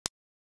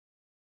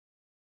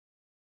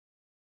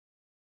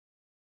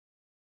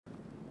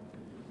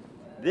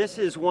This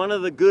is one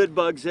of the good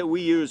bugs that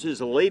we use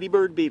is a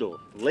ladybird beetle,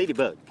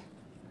 ladybug.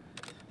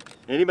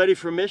 Anybody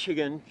from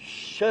Michigan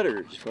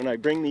shudders when I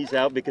bring these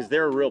out because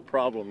they're a real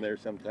problem there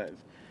sometimes.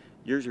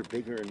 Yours are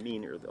bigger and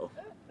meaner though.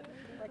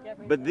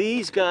 But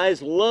these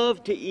guys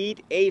love to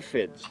eat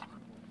aphids.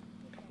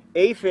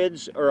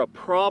 Aphids are a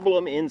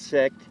problem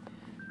insect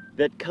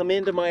that come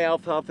into my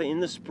alfalfa in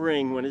the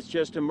spring when it's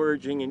just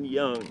emerging and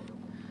young.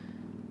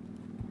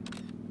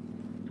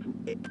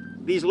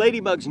 These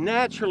ladybugs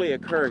naturally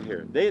occur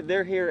here.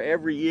 They're here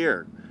every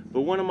year.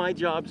 But one of my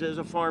jobs as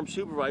a farm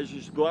supervisor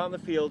is to go out in the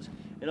fields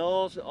and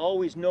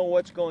always know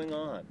what's going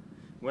on.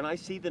 When I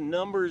see the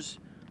numbers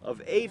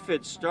of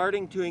aphids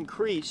starting to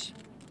increase,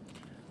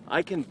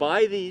 I can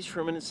buy these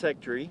from an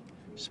insectary,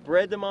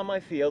 spread them on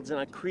my fields, and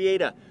I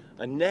create a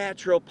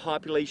natural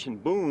population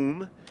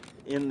boom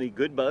in the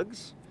good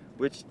bugs,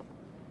 which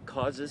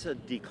causes a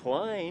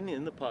decline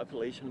in the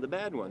population of the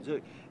bad ones.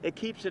 It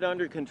keeps it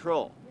under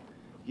control.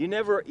 You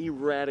never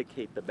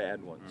eradicate the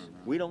bad ones.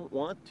 We don't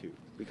want to,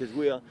 because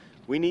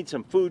we need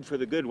some food for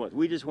the good ones.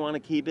 We just want to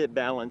keep it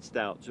balanced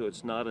out so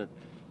it's not an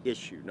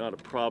issue, not a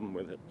problem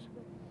with it.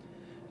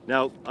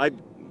 Now,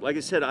 like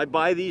I said, I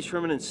buy these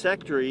from an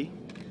insectary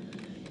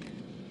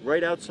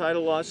right outside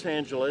of Los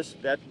Angeles.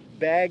 That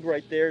bag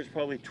right there is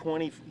probably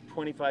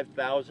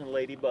 25,000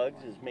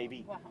 ladybugs, is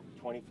maybe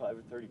 25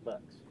 or 30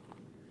 bucks.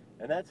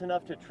 And that's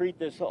enough to treat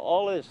this,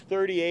 all this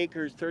 30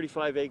 acres,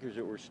 35 acres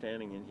that we're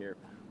standing in here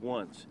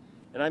once.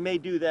 And I may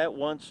do that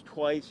once,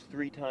 twice,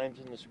 3 times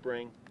in the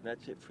spring.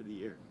 That's it for the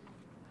year.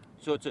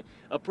 So it's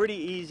a pretty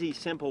easy,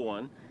 simple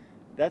one.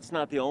 That's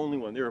not the only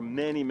one. There are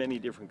many, many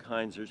different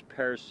kinds. There's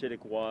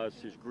parasitic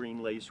wasps, there's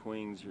green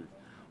lacewings, there's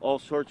all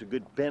sorts of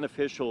good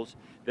beneficials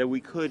that we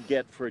could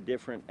get for a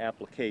different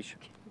application.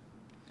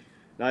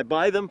 Now I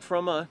buy them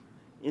from a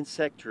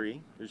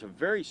insectary. There's a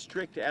very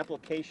strict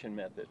application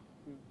method.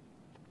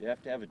 You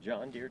have to have a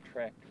John Deere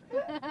tractor.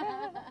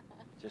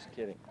 Just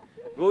kidding.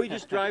 Well, we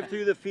just drive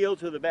through the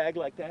fields with a bag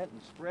like that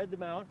and spread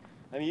them out.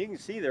 I mean, you can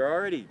see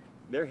they're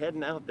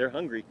heading out, they're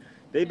hungry.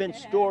 They've been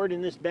stored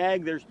in this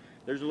bag. There's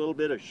a little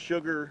bit of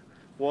sugar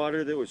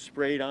water that was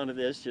sprayed onto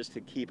this just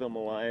to keep them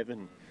alive.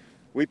 And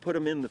we put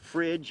them in the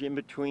fridge in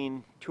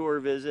between tour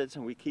visits,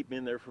 and we keep them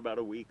in there for about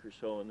a week or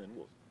so, and then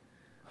we'll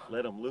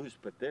let them loose.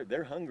 But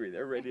they're hungry.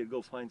 They're ready to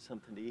go find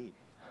something to eat.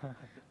 Well,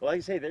 like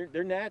I say,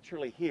 they're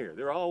naturally here.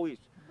 They're always,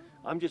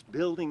 I'm just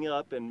building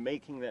up and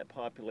making that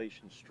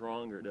population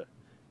stronger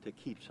to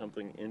keep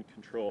something in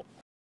control.